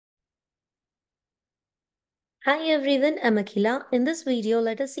Hi everyone, I'm Akhila. In this video,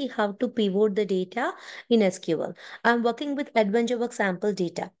 let us see how to pivot the data in SQL. I'm working with AdventureWorks sample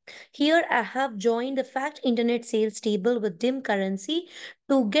data. Here I have joined the fact internet sales table with dim currency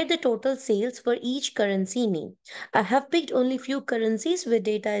to get the total sales for each currency name. I have picked only few currencies where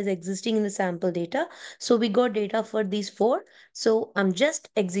data is existing in the sample data. So we got data for these four. So I'm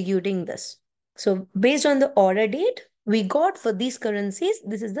just executing this. So based on the order date we got for these currencies,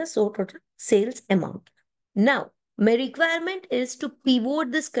 this is the total sales amount. Now, my requirement is to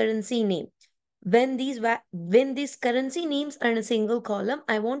pivot this currency name. When these currency names are in a single column,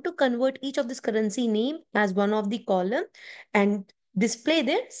 I want to convert each of this currency name as one of the column and display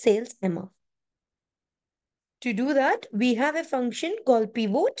their sales amount. To do that, we have a function called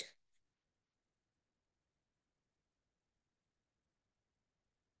pivot.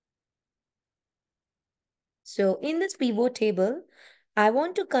 So in this pivot table, I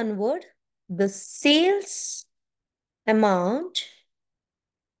want to convert the sales amount,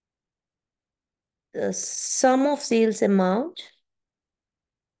 the sum of sales amount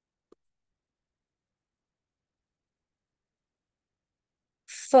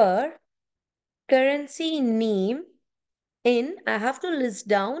for currency name in, I have to list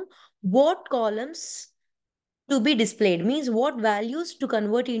down what columns to be displayed, means what values to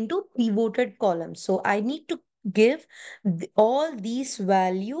convert into pivoted columns. So I need to give all these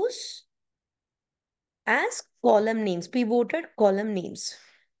values as column names, pivoted column names.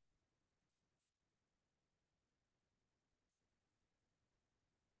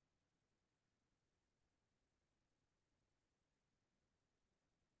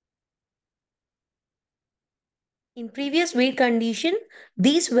 In previous wait condition,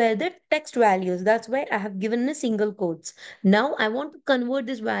 these were the text values. That's why I have given a single quotes. Now I want to convert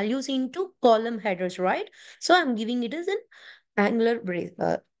these values into column headers, right? So I'm giving it as an angular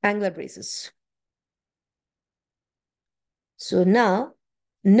braces. So now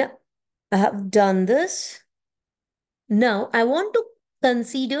I have done this. Now I want to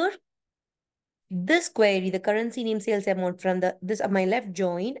consider this query, the currency name sales amount from the this my left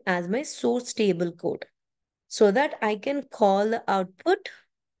join as my source table code so that I can call the output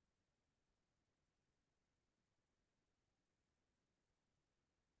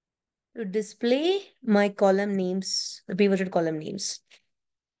to display my column names, the pivoted column names.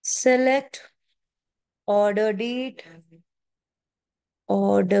 Select order date,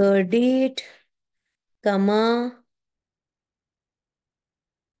 comma.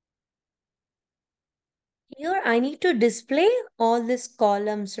 Here I need to display all these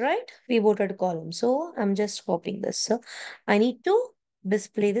columns, right? Pivoted columns. So I'm just copying this. So I need to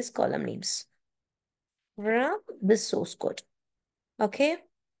display this column names from this source code. Okay.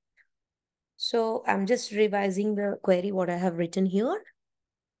 So I'm just revising the query, what I have written here.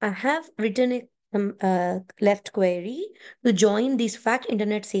 I have written a left query to join these fact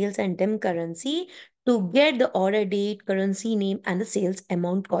internet sales and dem currency to get the order date, currency name, and the sales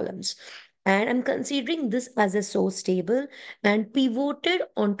amount columns. And I'm considering this as a source table and pivoted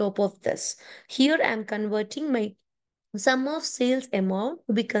on top of this. Here I'm converting my sum of sales amount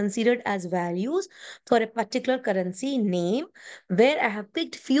to be considered as values for a particular currency name where I have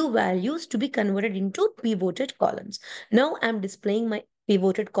picked few values to be converted into pivoted columns. Now I'm displaying my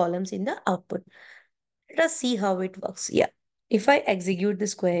pivoted columns in the output. Let us see how it works. Yeah. If I execute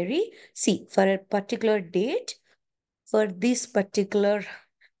this query, see for a particular date, for this particular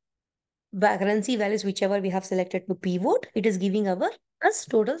currency values, whichever we have selected to pivot, it is giving our us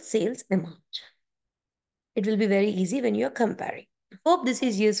total sales amount. It will be very easy when you are comparing. Hope this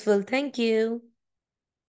is useful. Thank you.